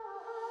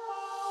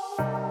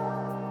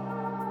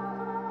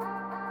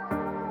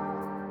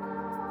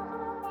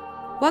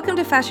Welcome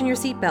to Fashion Your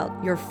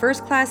Seatbelt, your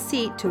first-class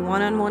seat to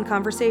one-on-one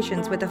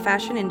conversations with the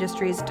fashion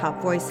industry's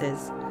top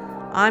voices.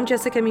 I'm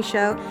Jessica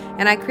Michaud,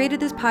 and I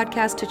created this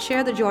podcast to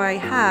share the joy I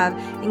have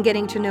in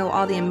getting to know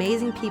all the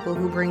amazing people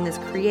who bring this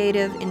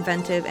creative,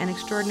 inventive, and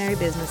extraordinary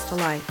business to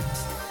life.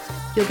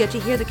 You'll get to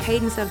hear the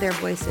cadence of their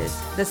voices,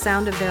 the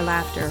sound of their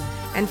laughter,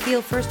 and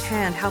feel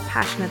firsthand how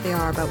passionate they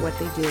are about what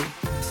they do.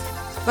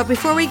 But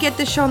before we get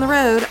this show on the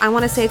road, I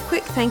want to say a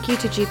quick thank you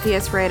to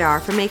GPS Radar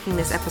for making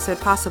this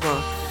episode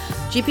possible.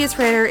 GPS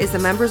Radar is the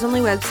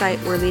members-only website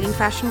where leading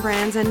fashion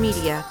brands and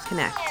media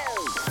connect.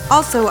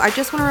 Also, I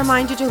just want to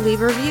remind you to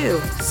leave a review.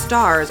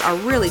 Stars are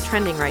really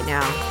trending right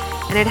now,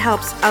 and it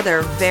helps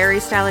other very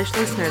stylish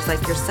listeners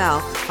like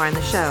yourself find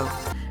the show.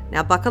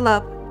 Now buckle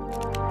up,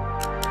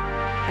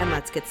 and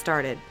let's get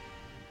started.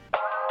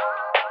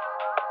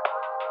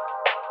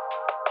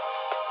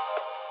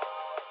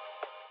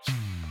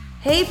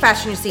 Hey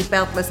Fashion Your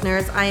Seatbelt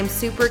listeners, I am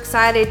super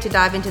excited to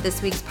dive into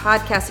this week's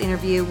podcast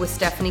interview with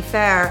Stephanie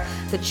Phair,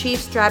 the Chief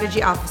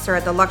Strategy Officer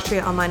at the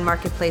luxury online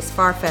marketplace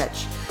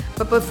Farfetch.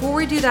 But before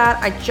we do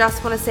that, I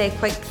just want to say a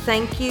quick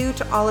thank you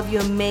to all of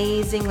you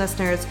amazing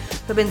listeners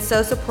who have been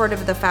so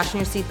supportive of the Fashion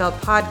Your Seatbelt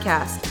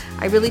podcast.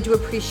 I really do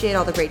appreciate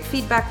all the great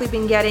feedback we've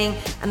been getting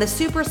and the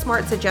super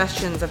smart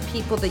suggestions of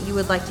people that you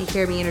would like to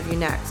hear me interview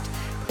next.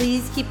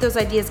 Please keep those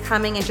ideas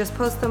coming and just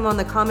post them on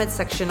the comments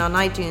section on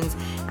iTunes,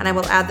 and I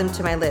will add them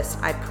to my list,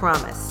 I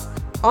promise.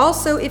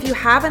 Also, if you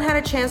haven't had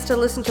a chance to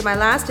listen to my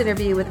last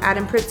interview with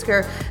Adam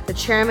Pritzker, the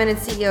chairman and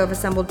CEO of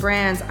Assembled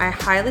Brands, I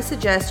highly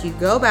suggest you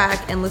go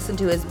back and listen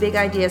to his big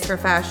ideas for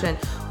fashion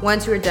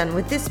once you are done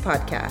with this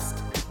podcast.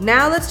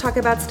 Now let's talk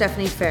about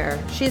Stephanie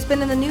Phair. She has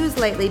been in the news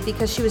lately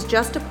because she was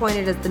just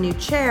appointed as the new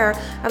chair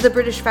of the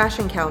British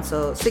Fashion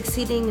Council,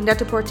 succeeding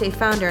Net-a-Porter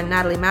founder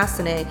Natalie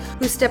Massenet,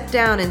 who stepped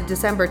down in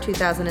December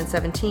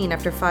 2017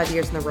 after 5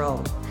 years in the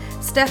role.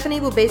 Stephanie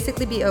will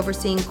basically be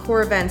overseeing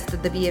core events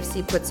that the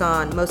BFC puts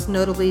on, most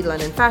notably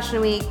London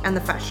Fashion Week and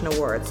the Fashion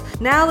Awards.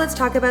 Now let's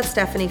talk about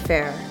Stephanie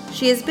Phair.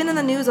 She has been in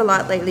the news a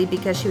lot lately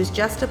because she was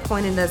just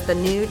appointed as the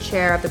new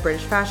chair of the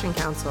British Fashion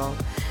Council.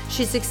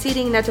 She's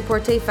succeeding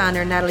Net-a-Porter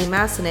founder Natalie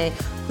Massenet,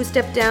 who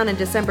stepped down in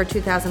December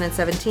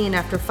 2017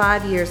 after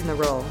 5 years in the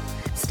role.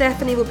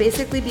 Stephanie will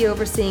basically be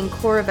overseeing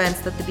core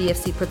events that the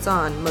BFC puts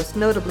on, most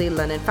notably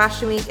London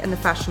Fashion Week and the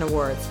Fashion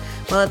Awards,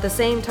 while at the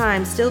same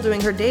time still doing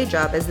her day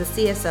job as the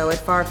CSO at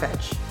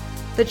Farfetch.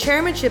 The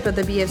chairmanship of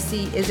the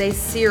BFC is a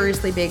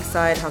seriously big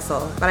side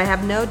hustle, but I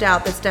have no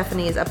doubt that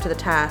Stephanie is up to the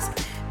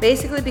task.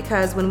 Basically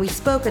because when we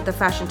spoke at the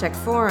Fashion Tech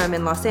Forum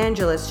in Los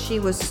Angeles, she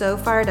was so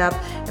fired up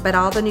about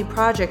all the new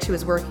projects she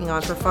was working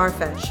on for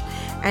Farfetch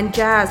and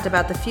jazzed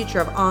about the future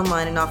of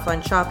online and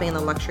offline shopping in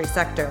the luxury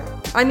sector.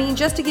 I mean,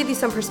 just to give you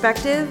some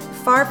perspective,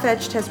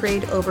 Farfetch has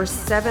raised over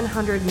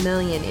 $700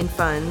 million in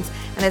funds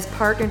and has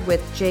partnered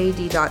with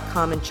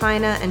JD.com in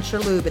China and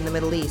Chalhoub in the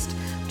Middle East,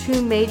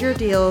 two major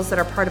deals that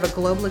are part of a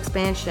global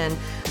expansion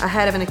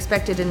ahead of an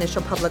expected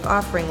initial public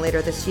offering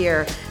later this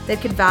year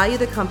that could value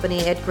the company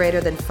at greater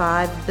than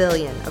 $5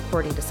 billion,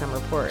 according to some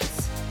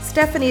reports.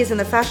 Stephanie is in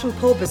the fashion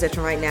pole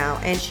position right now,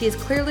 and she is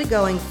clearly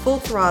going full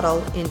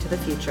throttle into the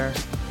future.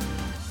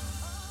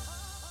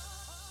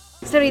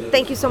 Stephanie,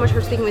 thank you so much for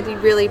speaking with me.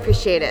 Really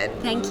appreciate it.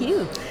 Thank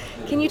you.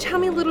 Can you tell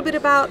me a little bit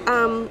about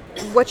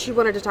what you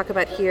wanted to talk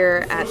about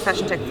here at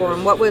Fashion Tech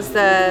Forum? What was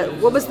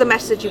the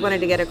message you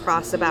wanted to get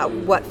across about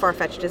what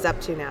Farfetch is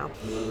up to now?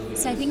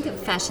 So I think at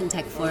Fashion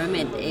Tech Forum,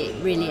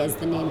 it really, as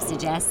the name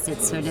suggests,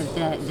 it's sort of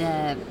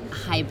the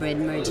hybrid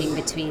merging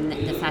between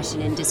the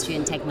fashion industry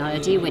and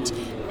technology, which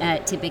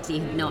typically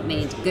have not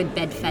made good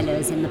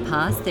bedfellows in the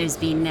past. There's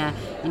been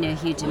a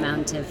huge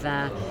amount of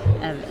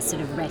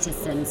sort of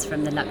reticence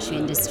from the luxury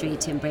industry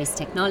to embrace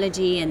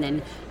technology, and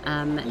then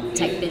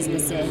tech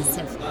businesses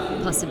have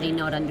possibly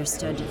not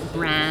understood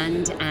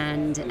brand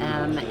and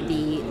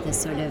the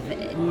sort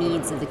of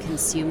needs of the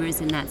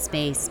consumers in that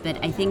space.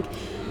 But I think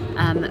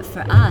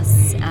for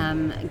us,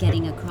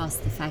 getting across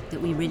the fact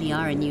that we really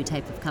are a new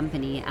type of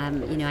company,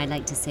 I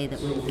like to say that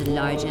we're the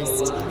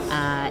largest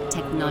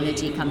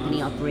technology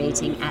company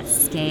operating at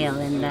scale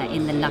in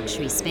the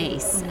luxury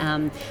space,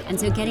 and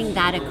so getting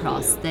that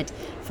across, that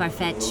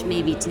Farfetch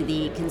maybe to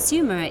the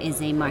consumer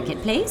is a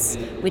marketplace,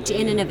 which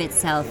in and of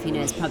itself,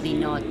 is probably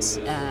not,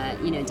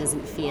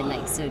 doesn't feel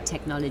like so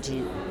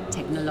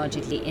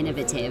technologically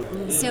innovative.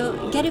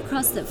 So get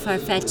across that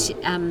Farfetch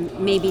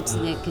maybe to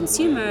the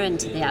consumer and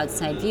to the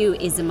outside view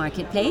is a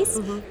marketplace,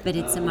 but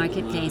it's a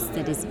marketplace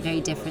that is very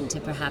different to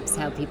perhaps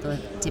how people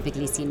have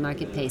typically seen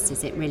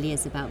marketplaces. It really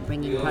is about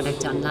bringing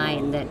product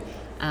online that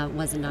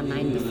wasn't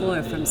online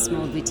before, from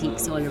small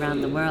boutiques all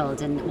around the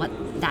world, and what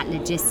that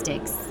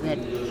logistics that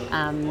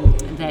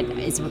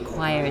is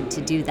required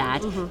to do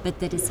that. But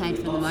that aside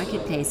from the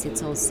marketplace,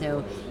 it's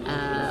also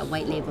a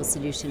white label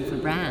solution for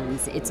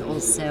brands. It's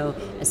also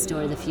a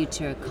store of the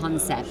future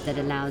concept that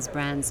allows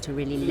brands to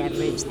really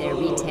leverage their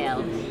retail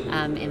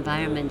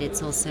environment.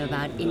 It's also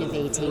about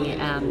innovating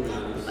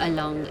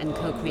along and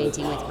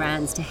co-creating with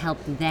brands to help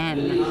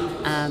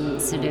them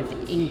sort of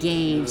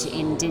engage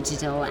in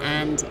digital,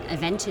 and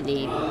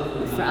eventually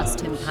for us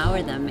to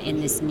empower them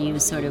in this new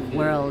sort of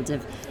world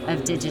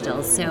of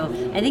digital. So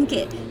I think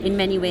in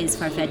many ways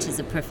Farfetch is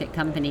a perfect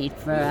company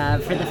for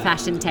the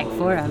Fashion Tech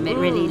Forum. It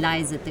really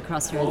lies at the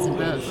crossroads of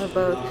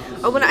both.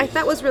 What I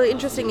thought was really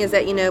interesting is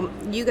that,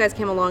 you guys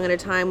came along at a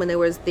time when there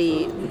was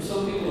the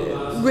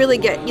really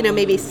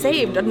maybe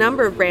saved a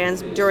number of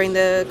brands during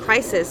the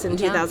crisis in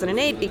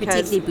 2008, because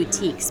particularly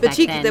boutiques back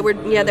then. that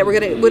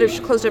would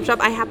have closed up shop.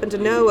 I happen to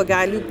know a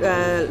guy,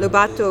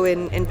 Lobato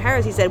in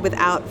Paris. He said,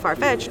 without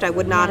Farfetch, I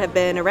would not have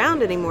been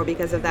around anymore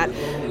because of that.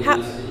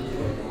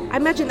 I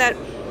imagine that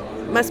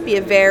must be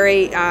a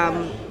very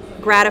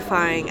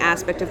gratifying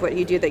aspect of what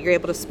you do, that you're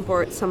able to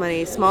support so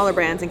many smaller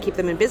brands and keep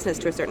them in business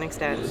to a certain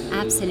extent.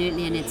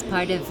 Absolutely, and it's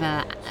part of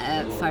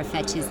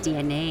Farfetch's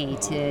DNA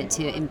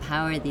to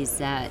empower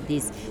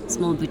these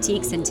small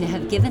boutiques and to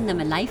have given them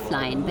a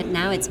lifeline. But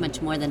now it's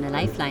much more than a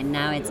lifeline.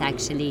 Now it's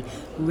actually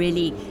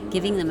really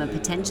giving them a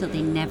potential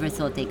they never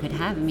thought they could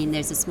have. I mean,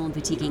 there's a small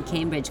boutique in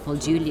Cambridge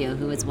called Giulio,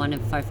 who was one of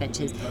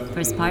Farfetch's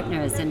first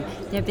partners, and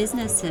their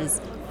business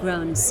has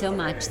grown so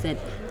much that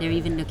they're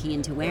even looking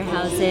into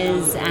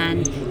warehouses,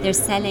 and they're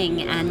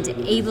selling and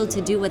able to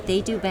do what they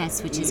do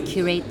best, which is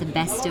curate the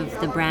best of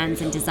the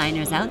brands and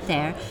designers out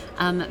there,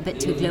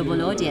 but to a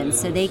global audience.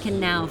 So they can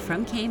now,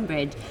 from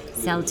Cambridge,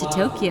 sell to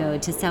Tokyo,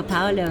 to Sao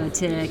Paulo,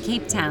 to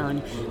Cape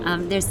Town.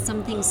 There's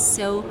something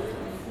so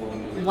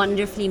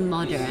wonderfully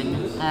modern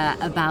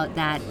about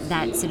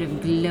that sort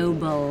of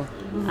global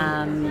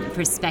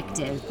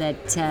perspective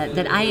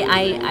that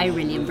I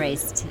really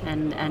embraced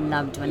and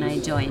loved when I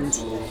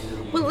joined.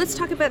 Well, let's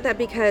talk about that,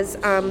 because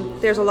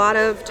there's a lot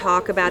of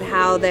talk about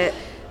how that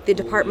the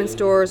department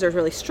stores are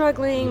really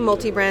struggling,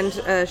 multi-brand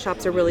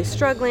shops are really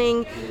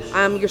struggling.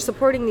 You're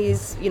supporting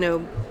these,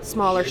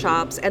 smaller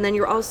shops, and then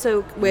you're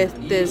also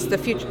with the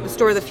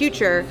store of the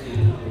future,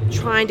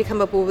 trying to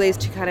come up with ways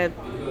to kind of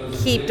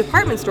keep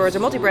department stores or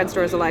multi-brand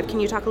stores alive. Can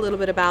you talk a little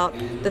bit about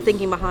the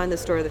thinking behind the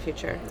store of the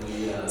future?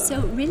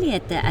 So really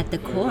at the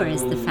core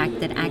is the fact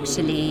that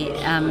actually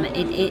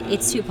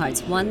it's two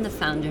parts. One, the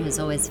founder has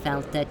always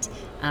felt that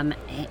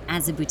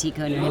as a boutique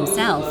owner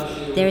himself,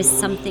 there is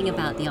something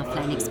about the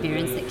offline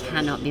experience that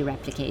cannot be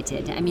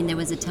replicated. I mean, there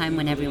was a time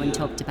when everyone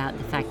talked about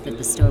the fact that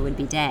the store would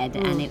be dead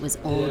and it was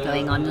all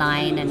going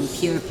online and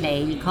pure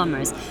play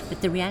e-commerce.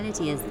 But the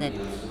reality is that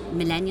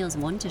millennials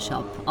want to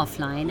shop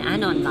offline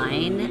and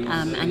online,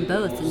 and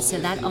both. And so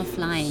that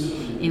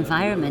offline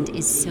environment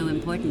is so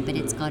important, but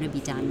it's got to be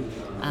done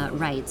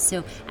right.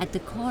 So at the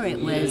core,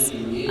 it was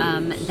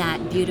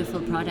that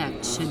beautiful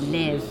product should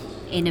live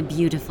in a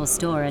beautiful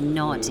store and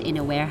not in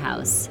a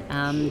warehouse.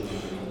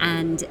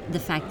 And the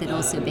fact that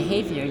also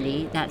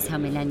behaviorally, that's how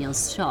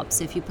millennials shop.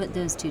 So if you put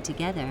those two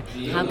together,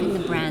 how can the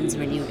brands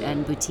really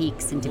and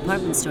boutiques and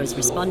department stores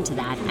respond to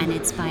that? And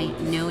it's by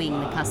knowing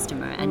the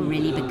customer and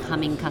really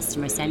becoming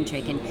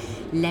customer-centric and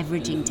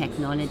leveraging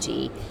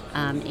technology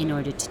in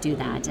order to do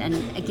that. And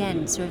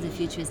again, Store of the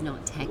Future is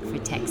not tech for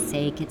tech's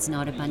sake. It's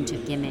not a bunch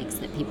of gimmicks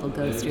that people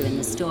go through in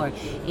the store.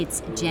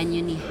 It's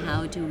genuinely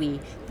how do we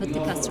put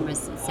the customer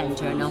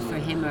center and offer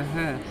him or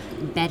her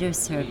better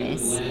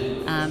service,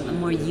 a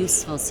more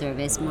useful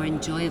service, more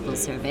enjoyable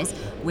service,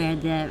 where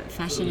the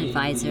fashion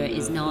advisor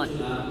is not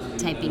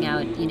typing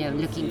out,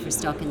 looking for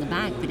stock in the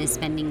back, but is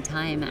spending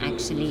time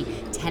actually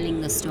telling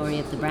the story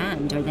of the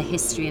brand or the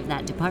history of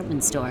that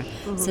department store.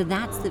 Mm-hmm. So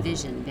that's the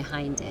vision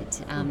behind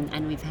it.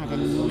 And we've had a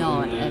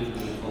lot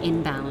of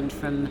inbound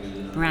from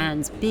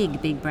brands,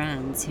 big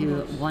brands,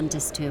 who want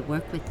us to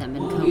work with them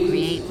and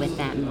co-create with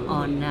them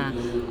on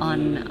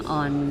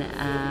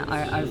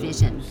our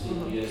vision.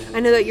 I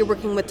know that you're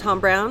working with Thom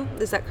Browne.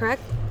 Is that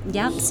correct?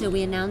 Yep, so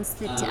we announced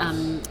that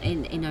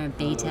in our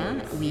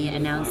beta, we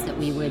announced that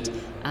we would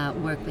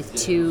work with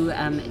two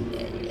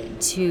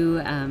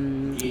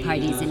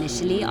parties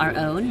initially, our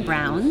own,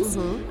 Browns,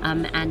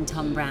 and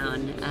Thom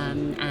Browne.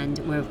 And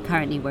we're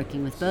currently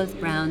working with both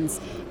Browns.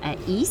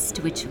 East,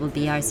 which will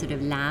be our sort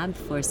of lab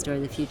for Store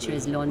of the Future,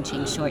 is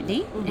launching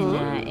shortly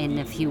in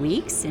a few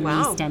weeks in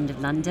the East End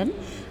of London.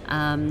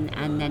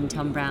 And then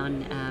Thom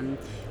Browne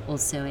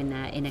also in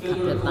a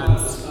couple of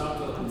months.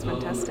 That's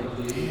fantastic.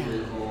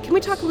 Yeah. Can we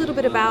talk a little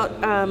bit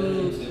about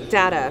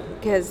data?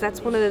 Because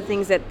that's one of the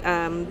things that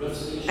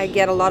I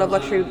get a lot of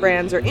luxury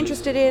brands are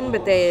interested in,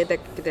 but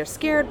they're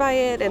scared by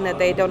it and that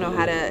they don't know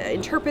how to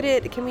interpret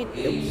it.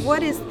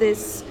 What is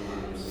this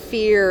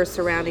fear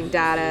surrounding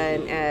data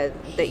and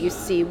that you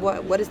see?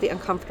 What is the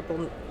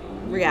uncomfortable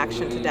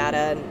reaction to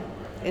data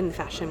in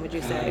fashion, would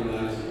you say?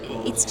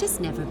 It's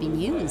just never been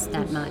used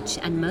that much,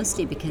 and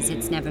mostly because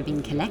it's never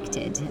been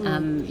collected.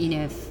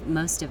 If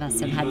most of us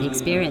have had the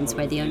experience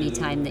where the only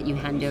time that you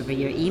hand over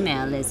your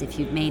email is if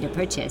you've made a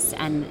purchase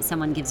and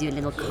someone gives you a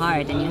little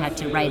card and you have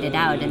to write it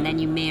out, and then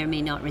you may or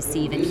may not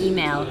receive an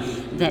email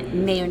that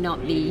may or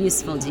not be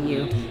useful to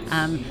you.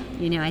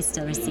 I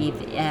still receive,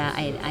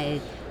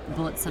 I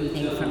bought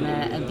something from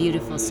a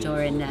beautiful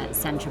store in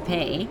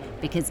Saint-Tropez,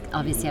 because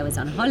obviously I was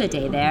on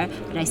holiday there,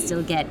 but I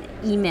still get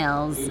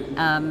emails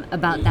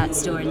about that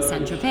store in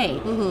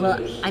Saint-Tropez. Well,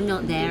 I'm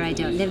not there, I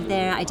don't live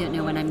there, I don't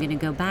know when I'm going to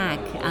go back,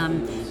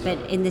 but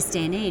in this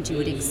day and age you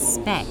would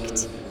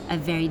expect a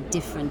very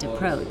different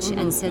approach.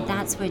 And so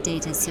that's where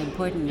data is so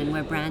important, and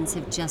where brands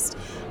have just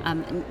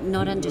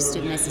not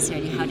understood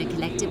necessarily how to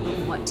collect it, but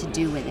what to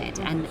do with it.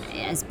 And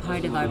as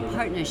part of our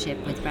partnership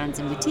with brands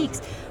and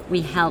boutiques, we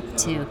help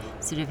to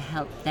sort of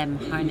help them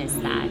harness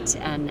that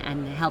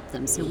and help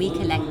them. So we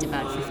collect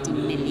about 50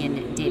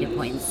 million data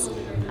points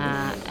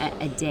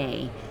a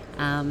day,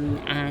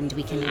 and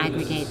we can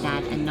aggregate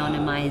that,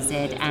 anonymize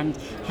it, and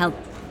help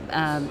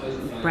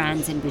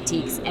brands and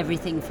boutiques,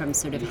 everything from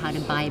sort of how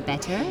to buy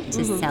better,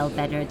 to sell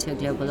better to a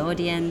global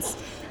audience,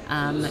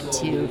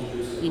 to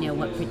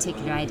what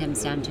particular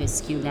items down to a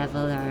SKU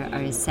level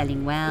are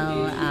selling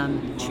well,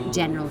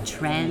 general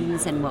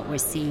trends and what we're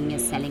seeing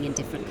is selling in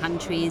different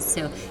countries.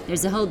 So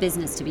there's a whole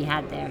business to be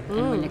had there,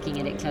 and we're looking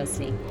at it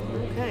closely.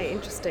 Okay,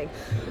 interesting.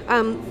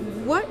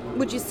 What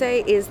would you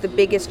say is the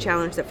biggest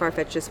challenge that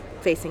Farfetch is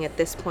facing at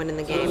this point in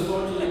the game?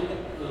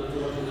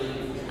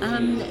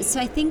 So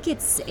I think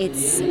it's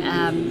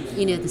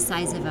the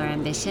size of our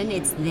ambition.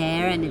 It's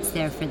there, and it's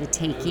there for the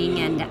taking.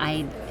 And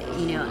I'm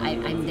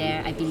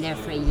there. I've been there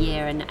for a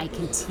year, and I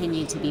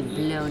continue to be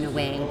blown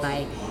away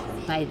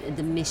by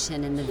the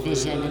mission and the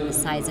vision and the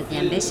size of the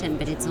ambition.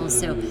 But it's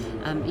also,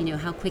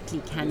 how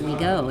quickly can we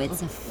go?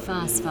 It's a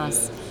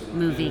fast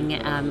moving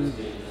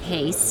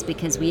pace,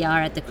 because we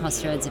are at the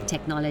crossroads of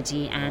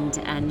technology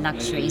and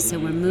luxury. So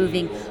we're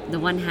moving on the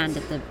one hand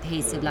at the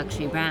pace of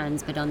luxury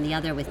brands, but on the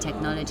other with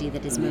technology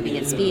that is moving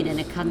at speed and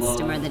a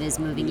customer that is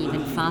moving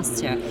even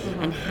faster.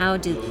 And how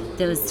do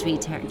those three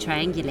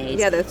triangulate?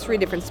 Yeah, there's three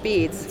different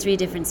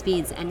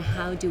speeds. And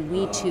how do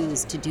we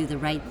choose to do the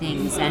right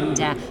things and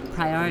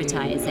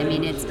prioritize? I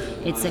mean,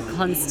 it's a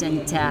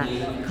constant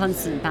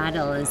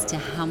battle as to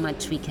how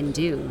much we can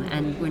do,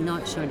 and we're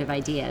not short of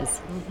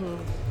ideas.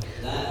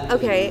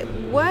 Okay,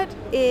 what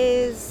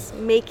is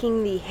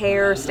making the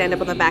hair stand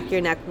up on the back of your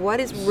neck? What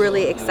is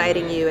really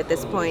exciting you at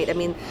this point? I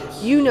mean,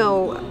 you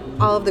know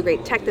all of the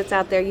great tech that's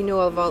out there.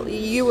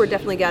 You were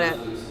definitely got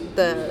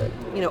a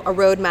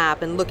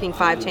roadmap and looking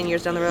 5-10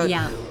 years down the road.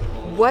 Yeah.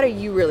 What are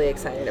you really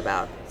excited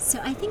about? So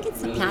I think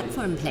it's a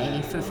platform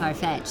play for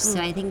Farfetch.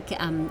 So I think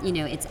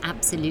it's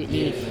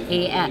absolutely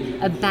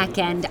a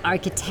back-end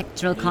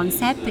architectural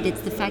concept, but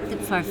it's the fact that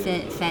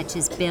Farfetch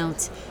is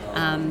built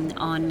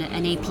on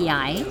an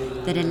API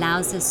that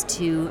allows us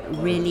to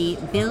really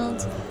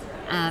build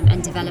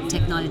and develop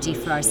technology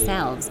for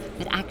ourselves,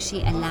 but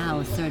actually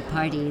allow third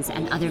parties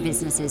and other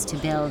businesses to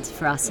build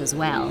for us as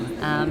well,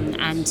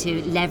 and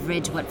to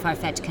leverage what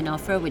Farfetch can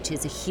offer, which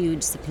is a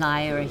huge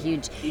supply or a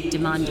huge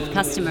demand of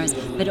customers,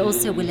 but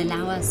also will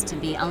allow us to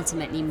be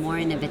ultimately more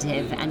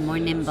innovative and more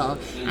nimble,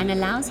 and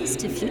allows us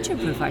to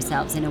future-proof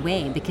ourselves in a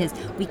way, because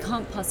we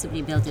can't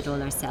possibly build it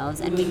all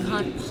ourselves, and we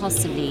can't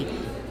possibly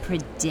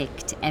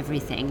predict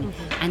everything.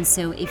 And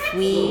so if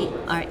we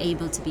are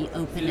able to be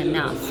open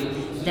enough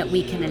that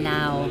we can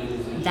allow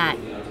that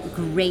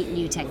great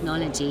new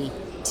technology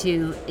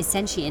to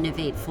essentially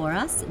innovate for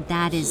us,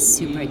 that is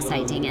super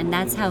exciting. And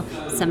that's how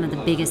some of the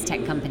biggest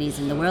tech companies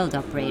in the world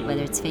operate,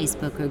 whether it's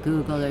Facebook or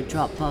Google or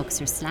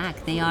Dropbox or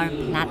Slack. They are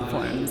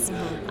platforms,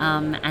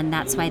 and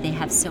that's why they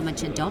have so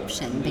much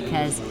adoption,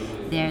 because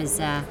there's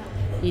a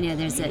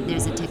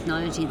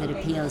technology that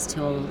appeals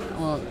to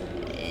all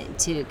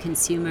to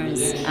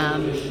consumers,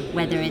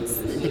 whether it's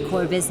the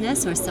core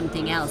business or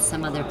something else,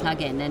 some other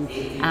plugin.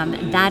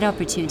 And that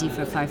opportunity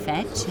for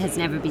Farfetch has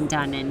never been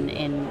done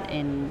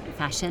in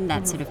fashion,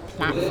 that sort of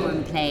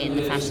platform play in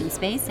the fashion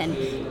space,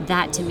 and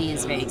that to me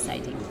is very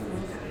exciting.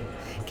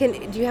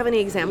 Do you have any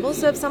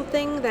examples of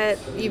something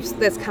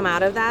that's come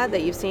out of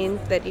that you've seen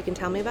that you can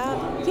tell me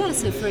about? Yeah,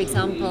 so for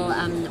example,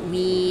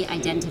 we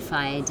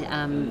identified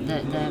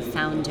the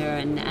founder,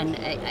 and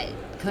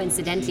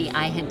coincidentally,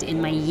 I had,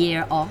 in my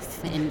year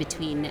off in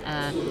between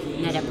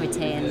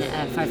Net-a-Porter and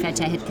Farfetch,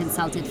 I had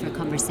consulted for a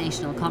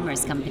conversational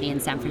commerce company in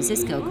San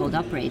Francisco called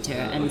Operator.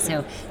 And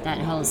so that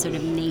whole sort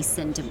of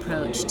nascent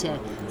approach to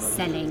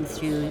selling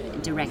through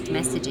direct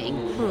messaging.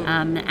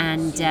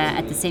 And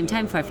at the same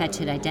time, Farfetch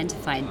had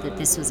identified that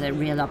this was a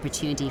real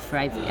opportunity for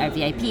our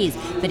VIPs,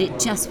 but it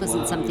just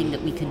wasn't something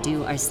that we could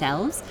do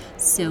ourselves.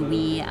 So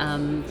we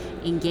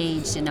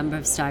engaged a number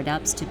of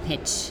startups to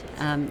pitch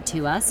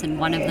to us, and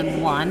one of them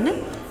won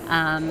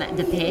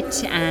the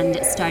pitch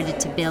and started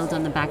to build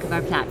on the back of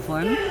our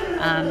platform,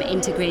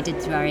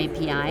 integrated through our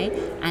API,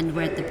 and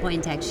we're at the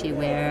point actually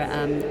where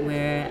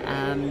we're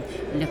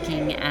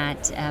looking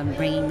at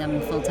bringing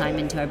them full-time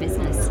into our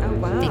business. Oh,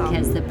 wow.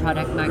 Because the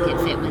product market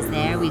fit was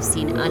there. We've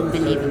seen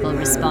unbelievable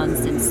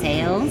response in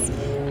sales.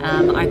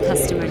 Our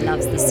customer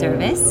loves the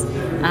service,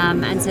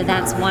 and so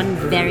that's one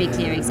very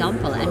clear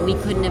example, and we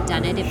couldn't have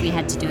done it if we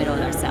had to do it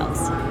all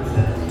ourselves.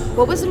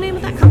 What was the name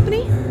of that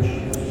company?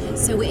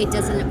 So we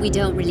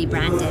don't really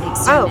brand it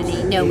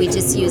externally. Oh. No, we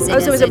just use it. Oh,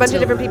 so it was a bunch of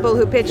different people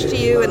who pitched to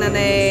you, and then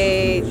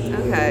they.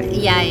 Okay.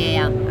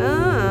 Yeah.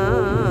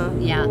 Oh.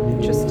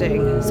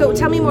 interesting. So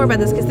tell me more about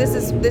this, because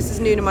this is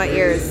new to my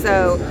ears.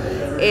 So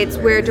it's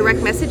where direct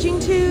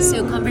messaging to?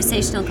 So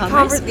conversational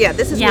commerce.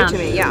 This is new to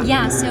me.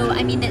 Yeah. So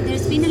I mean,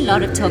 there's been a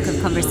lot of talk of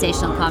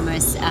conversational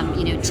commerce.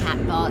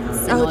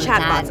 Chatbots. And all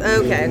chatbots. Of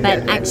that. Okay.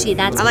 But actually,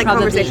 that's I like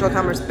probably, conversational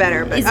commerce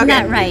better. But isn't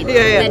that right?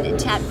 Yeah. But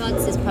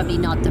chatbots is probably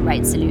not the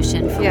right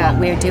solution for what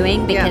we're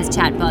doing, because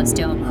chatbots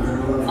don't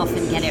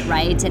often get it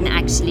right, and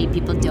actually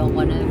people don't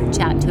want to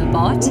chat to a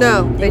bot.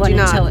 No, they do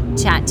not. Want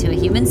to chat to a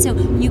human. So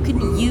you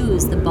can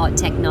use the bot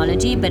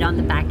technology, but on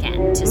the back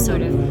end to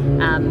sort of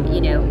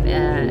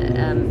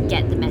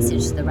get the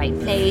message to the right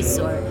place,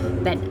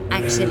 but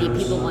actually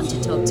people want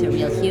to talk to a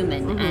real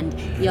human, and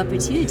the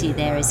opportunity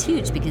there is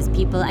huge, because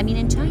people, I mean,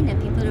 in China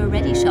people are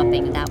already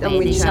shopping that way.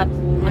 They shop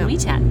on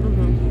WeChat.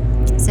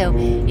 So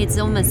it's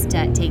almost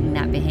taking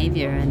that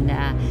behavior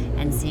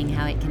and seeing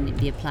how it can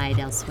be applied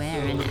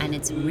elsewhere, and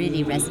it's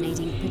really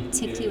resonating,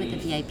 particularly with the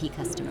VIP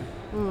customer.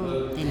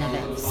 They love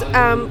it. So,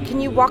 can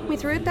you walk me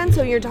through it then?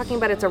 So you're talking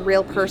about it's a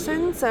real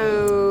person.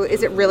 So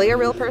is it really a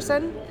real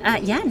person?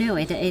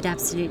 It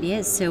absolutely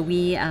is. So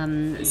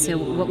so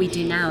what we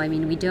do now, I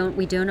mean, we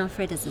don't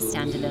offer it as a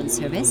standalone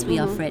service. We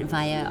offer it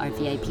via our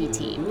VIP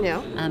team.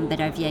 Yeah. But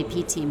our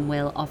VIP team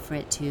will offer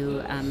it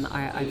to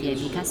our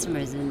VIP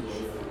customers, and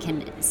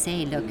can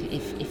say, look,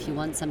 if you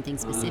want something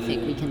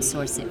specific, we can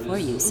source it for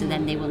you. So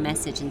then they will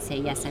message and say,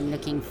 yes, I'm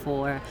looking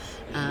for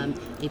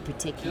a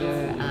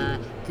particular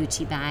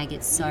Gucci bag.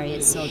 It's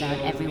sold out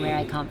everywhere.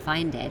 I can't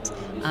find it.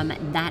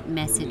 That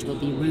message will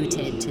be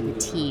routed to the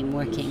team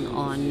working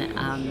on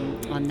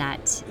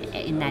that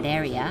in that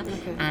area,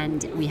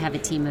 and we have a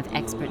team of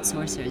expert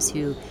sourcers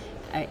who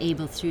are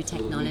able, through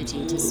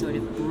technology, to sort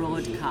of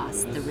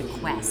broadcast the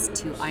request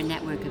to our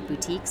network of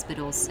boutiques, but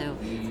also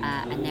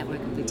a network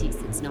of boutiques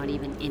that's not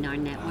even in our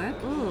network,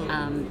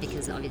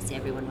 because obviously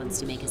everyone wants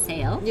to make a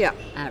sale,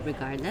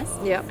 regardless.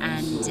 Yeah.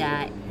 And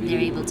they're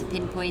able to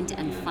pinpoint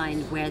and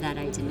find where that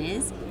item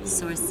is,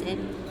 source it,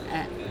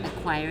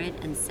 acquire it,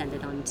 and send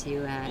it on to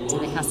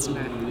the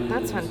customer.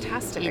 That's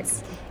fantastic.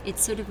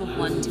 It's sort of a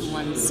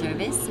one-to-one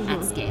service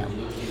at scale.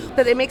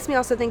 But it makes me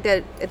also think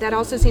that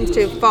also seems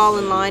to fall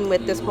in line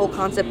with this whole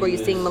concept where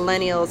you're seeing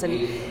millennials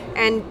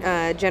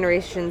and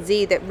Generation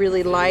Z that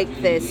really like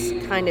this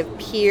kind of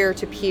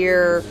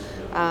peer-to-peer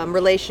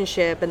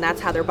relationship, and that's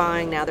how they're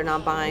buying now. They're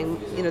not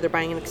buying, they're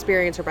buying an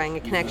experience or buying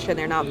a connection.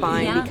 They're not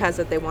buying because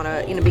they want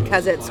to,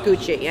 because it's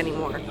Gucci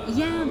anymore.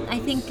 Yeah, I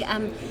think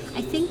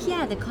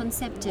the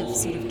concept of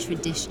sort of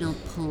traditional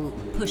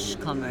push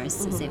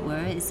commerce, as it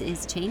were,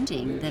 is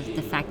changing.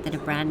 The fact that a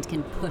brand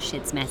can push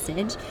its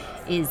message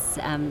is,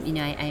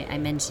 I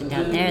mentioned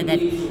out there that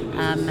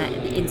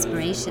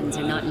inspirations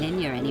are not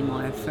linear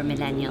anymore for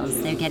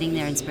millennials. They're getting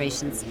their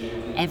inspirations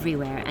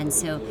everywhere, and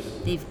so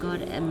they've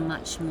got a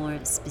much more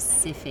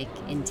specific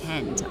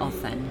intent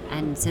often,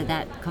 and so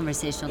that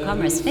conversational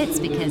commerce fits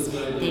because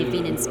they've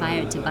been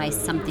inspired to buy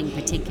something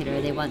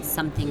particular. They want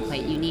something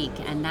quite unique,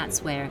 and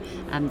that's where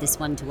this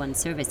one-to-one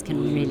service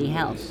can really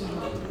help.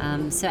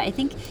 So I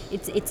think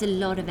it's a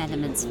lot of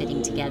elements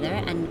fitting together,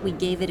 and we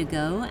gave it a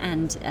go,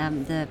 and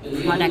the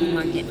product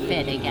market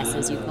fit, I guess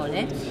as you call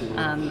it,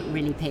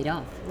 really paid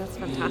off. That's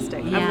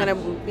fantastic. Yeah. I'm going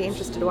to be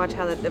interested to watch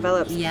how that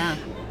develops. Yeah.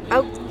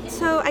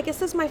 So I guess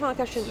this is my final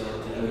question.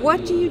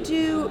 What do you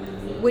do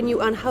when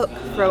you unhook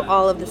from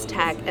all of this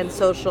tech and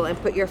social and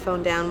put your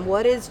phone down?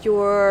 What is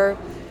your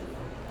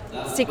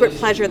secret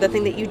pleasure, the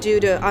thing that you do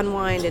to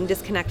unwind and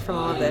disconnect from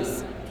all of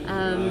this?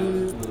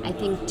 I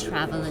think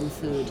travel and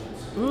food.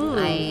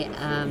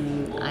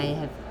 I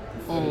have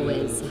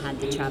always had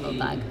the travel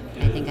bug.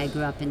 I think I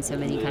grew up in so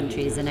many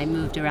countries and I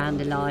moved around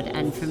a lot,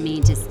 and for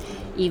me, just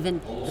even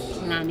the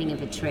planning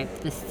of a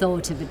trip, the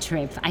thought of a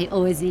trip, I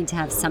always need to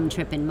have some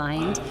trip in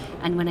mind,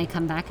 and when I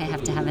come back I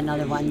have to have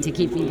another one to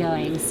keep me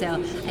going.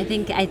 So I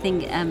think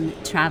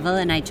travel,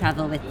 and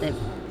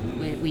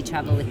we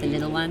travel with the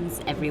little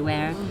ones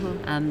everywhere.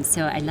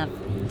 So I love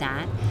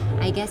that.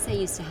 I guess I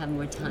used to have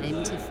more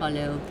time to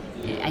follow.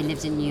 I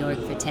lived in New York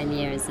for 10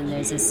 years, and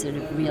there's this sort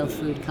of real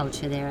food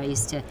culture there. I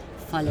used to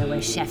follow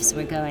where chefs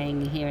were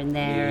going here and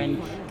there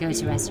and go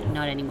to restaurants.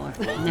 Not anymore.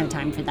 No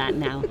time for that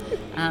now.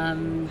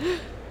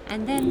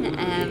 And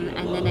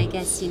then I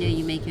guess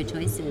you make your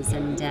choices,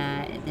 and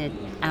the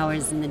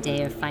hours in the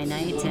day are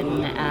finite,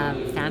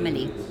 and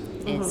family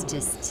is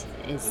just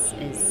is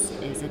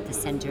at the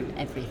center of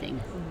everything.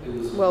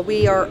 Well,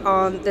 we are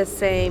on the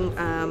same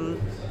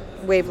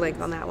wavelength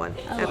on that one.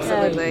 Oh,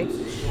 absolutely.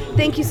 good.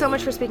 Thank you so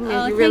much for speaking to me.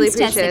 Oh, We really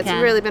thanks, appreciate Jessica. it.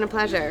 It's really been a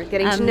pleasure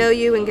getting to know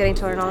you and getting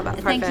to learn all about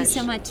Farfetch. Thank you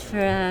so much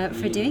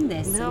for doing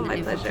this. No, and my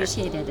I've pleasure.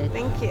 appreciated it.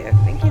 Thank you.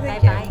 Thank you.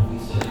 Thank Bye-bye. you.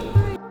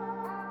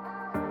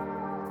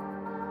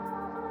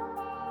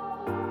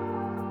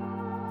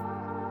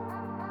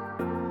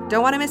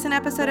 Don't want to miss an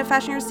episode of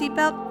Fashion Your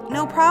Seatbelt?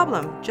 No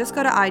problem. Just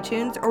go to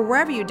iTunes or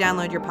wherever you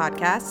download your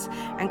podcasts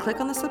and click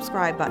on the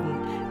subscribe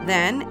button.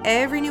 Then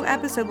every new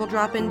episode will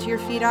drop into your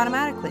feed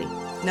automatically.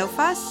 No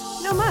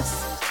fuss, no muss.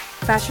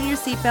 Fashion Your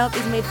Seatbelt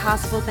is made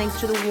possible thanks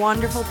to the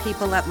wonderful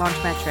people at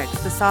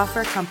Launchmetrics, the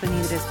software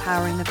company that is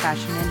powering the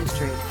fashion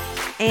industry.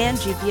 and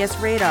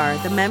GPS Radar,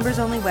 the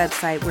members-only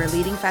website where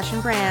leading fashion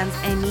brands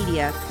and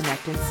media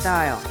connect in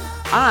style.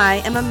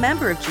 I am a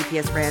member of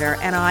GPS Radar,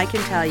 and I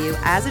can tell you,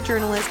 as a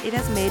journalist, it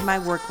has made my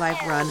work life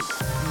run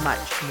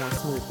much more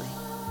smoothly.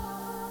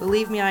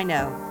 Believe me, I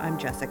know. I'm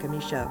Jessica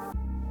Michaud.